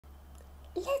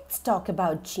Let's talk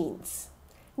about genes.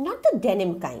 Not the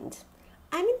denim kind.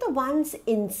 I mean the ones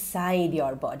inside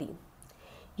your body.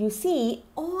 You see,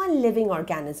 all living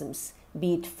organisms,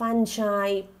 be it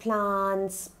fungi,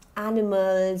 plants,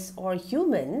 animals, or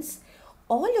humans,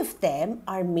 all of them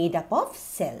are made up of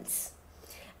cells.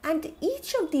 And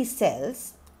each of these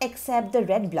cells, except the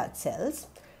red blood cells,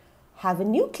 have a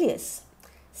nucleus.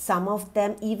 Some of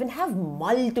them even have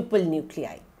multiple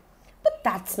nuclei. But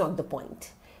that's not the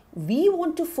point. We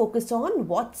want to focus on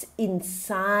what's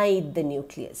inside the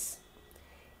nucleus.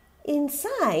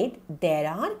 Inside, there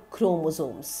are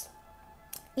chromosomes.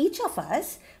 Each of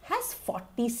us has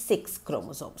 46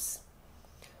 chromosomes.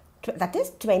 That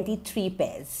is 23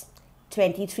 pairs.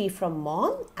 23 from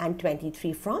mom and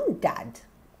 23 from dad.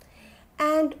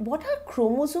 And what are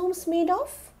chromosomes made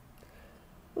of?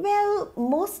 Well,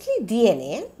 mostly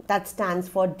DNA, that stands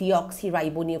for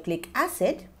deoxyribonucleic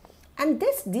acid, and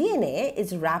this DNA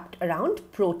is wrapped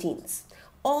around proteins,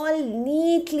 all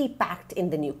neatly packed in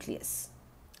the nucleus.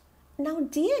 Now,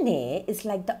 DNA is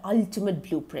like the ultimate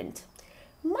blueprint,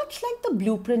 much like the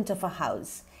blueprint of a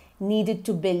house, needed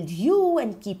to build you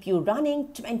and keep you running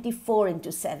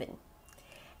 24/7.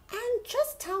 And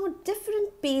just how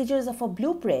different pages of a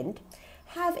blueprint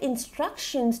have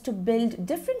instructions to build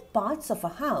different parts of a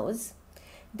house,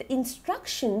 the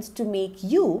instructions to make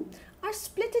you are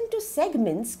split into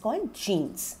segments called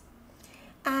genes.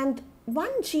 And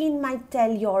one gene might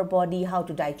tell your body how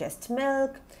to digest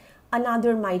milk,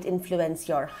 another might influence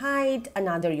your height,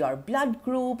 another your blood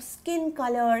group, skin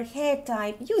color, hair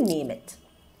type, you name it.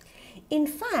 In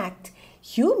fact,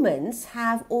 humans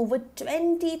have over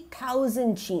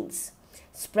 20,000 genes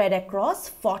spread across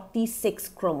 46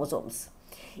 chromosomes,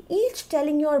 each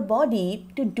telling your body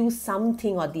to do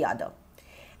something or the other.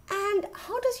 And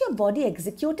how does your body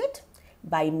execute it?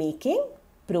 By making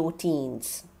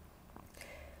proteins,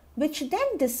 which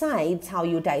then decides how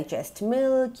you digest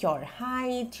milk, your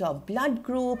height, your blood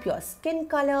group, your skin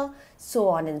color, so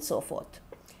on and so forth.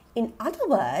 In other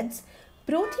words,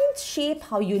 proteins shape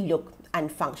how you look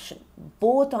and function,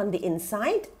 both on the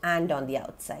inside and on the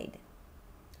outside.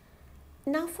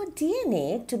 Now, for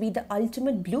DNA to be the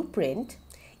ultimate blueprint,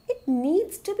 it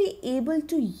needs to be able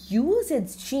to use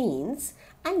its genes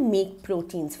and make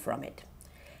proteins from it.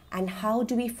 And how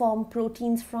do we form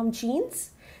proteins from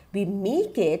genes? We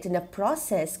make it in a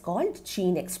process called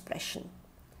gene expression.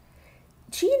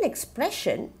 Gene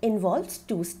expression involves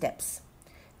two steps: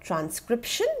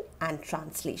 transcription and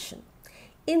translation.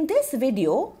 In this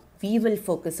video, we will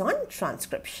focus on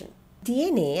transcription.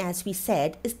 DNA, as we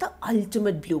said, is the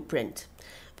ultimate blueprint,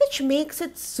 which makes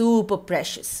it super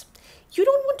precious. You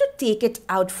don't want to take it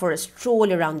out for a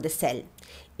stroll around the cell.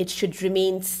 It should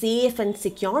remain safe and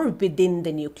secure within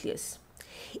the nucleus.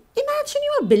 Imagine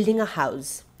you are building a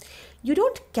house. You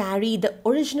don't carry the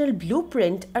original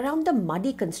blueprint around the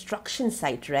muddy construction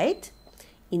site, right?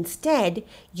 Instead,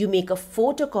 you make a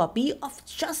photocopy of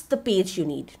just the page you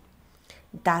need.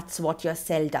 That's what your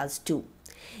cell does too.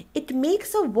 It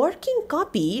makes a working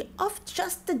copy of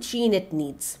just the gene it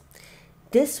needs.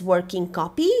 This working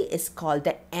copy is called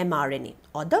the mRNA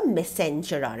or the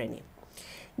messenger RNA.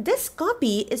 This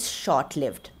copy is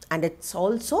short-lived and it's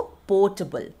also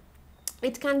portable.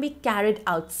 It can be carried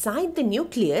outside the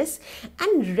nucleus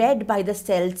and read by the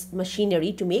cell's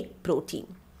machinery to make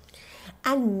protein.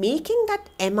 And making that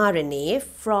mRNA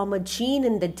from a gene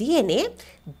in the DNA,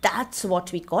 that's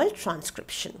what we call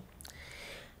transcription.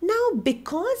 Now,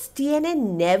 because DNA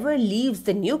never leaves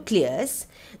the nucleus,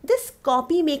 this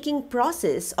copy-making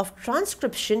process of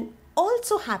transcription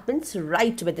also happens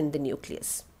right within the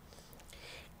nucleus.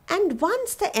 And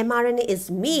once the mRNA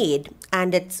is made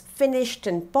and it's finished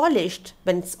and polished,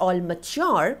 when it's all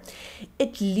mature,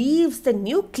 it leaves the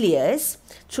nucleus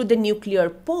through the nuclear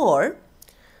pore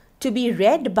to be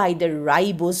read by the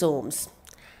ribosomes.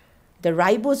 The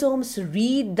ribosomes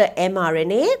read the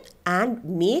mRNA and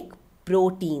make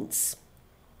proteins.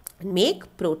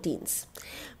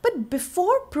 But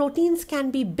before proteins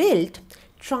can be built,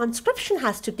 transcription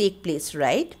has to take place,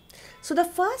 right? So the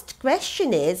first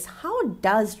question is, how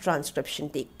does transcription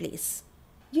take place?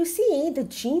 You see, the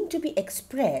gene to be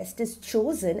expressed is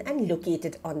chosen and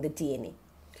located on the DNA.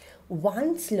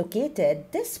 Once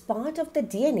located, this part of the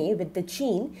DNA with the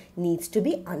gene needs to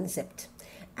be unzipped.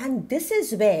 And this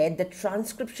is where the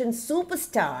transcription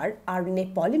superstar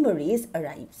RNA polymerase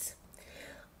arrives.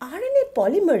 RNA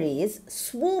polymerase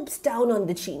swoops down on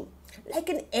the gene like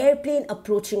an airplane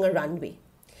approaching a runway.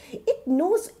 It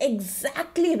knows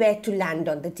exactly where to land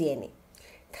on the DNA,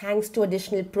 thanks to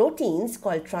additional proteins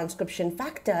called transcription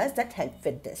factors that help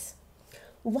with this.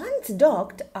 Once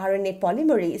docked, RNA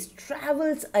polymerase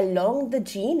travels along the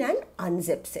gene and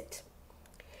unzips it.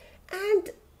 And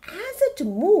as it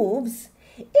moves,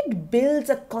 it builds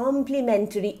a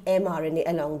complementary mRNA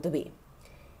along the way.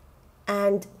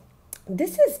 And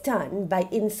this is done by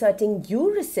inserting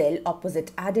uracil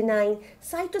opposite adenine,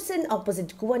 cytosine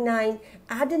opposite guanine,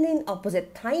 adenine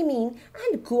opposite thymine,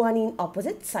 and guanine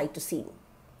opposite cytosine.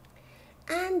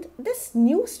 And this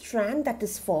new strand that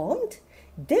is formed,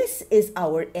 this is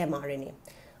our mRNA,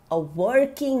 a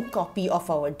working copy of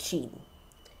our gene.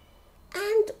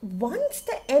 And once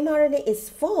the mRNA is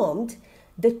formed,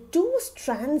 the two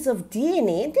strands of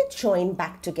DNA, they join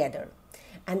back together.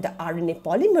 And the RNA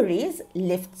polymerase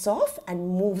lifts off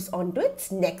and moves on to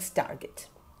its next target.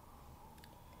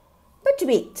 But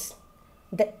wait,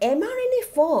 the mRNA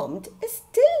formed is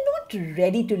still not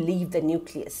ready to leave the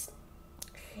nucleus.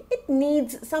 It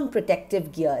needs some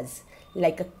protective gears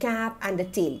like a cap and a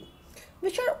tail,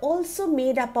 which are also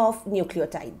made up of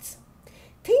nucleotides.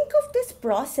 Think of this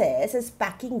process as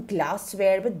packing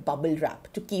glassware with bubble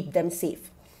wrap to keep them safe,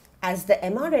 as the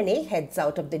mRNA heads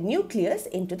out of the nucleus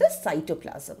into the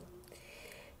cytoplasm.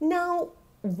 Now,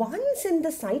 once in the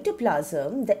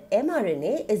cytoplasm, the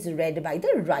mRNA is read by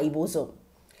the ribosome,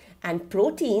 and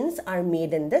proteins are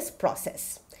made in this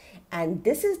process. And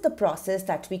this is the process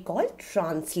that we call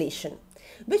translation,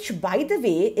 which, by the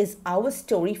way, is our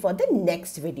story for the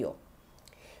next video.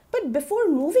 But before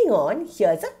moving on,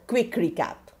 here's a quick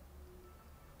recap.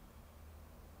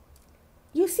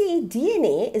 You see,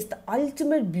 DNA is the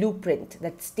ultimate blueprint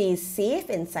that stays safe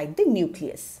inside the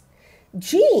nucleus.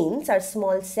 Genes are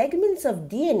small segments of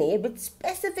DNA with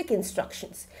specific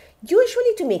instructions,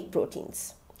 usually to make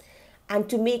proteins. And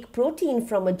to make protein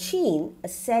from a gene, a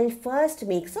cell first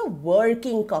makes a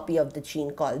working copy of the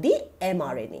gene called the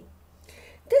mRNA.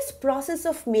 This process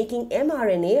of making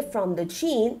mRNA from the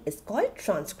gene is called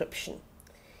transcription.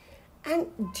 And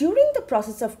during the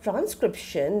process of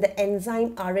transcription, the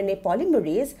enzyme RNA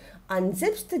polymerase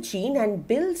unzips the gene and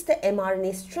builds the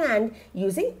mRNA strand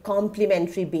using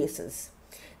complementary bases.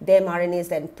 The mRNA is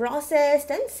then processed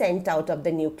and sent out of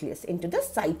the nucleus into the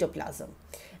cytoplasm.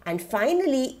 And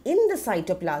finally, in the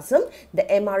cytoplasm, the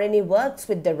mRNA works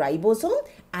with the ribosome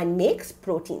and makes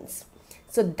proteins.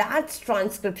 So that's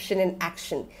transcription in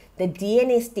action. The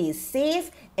DNA stays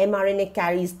safe, mRNA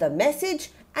carries the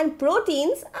message, and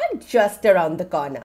proteins are just around the corner.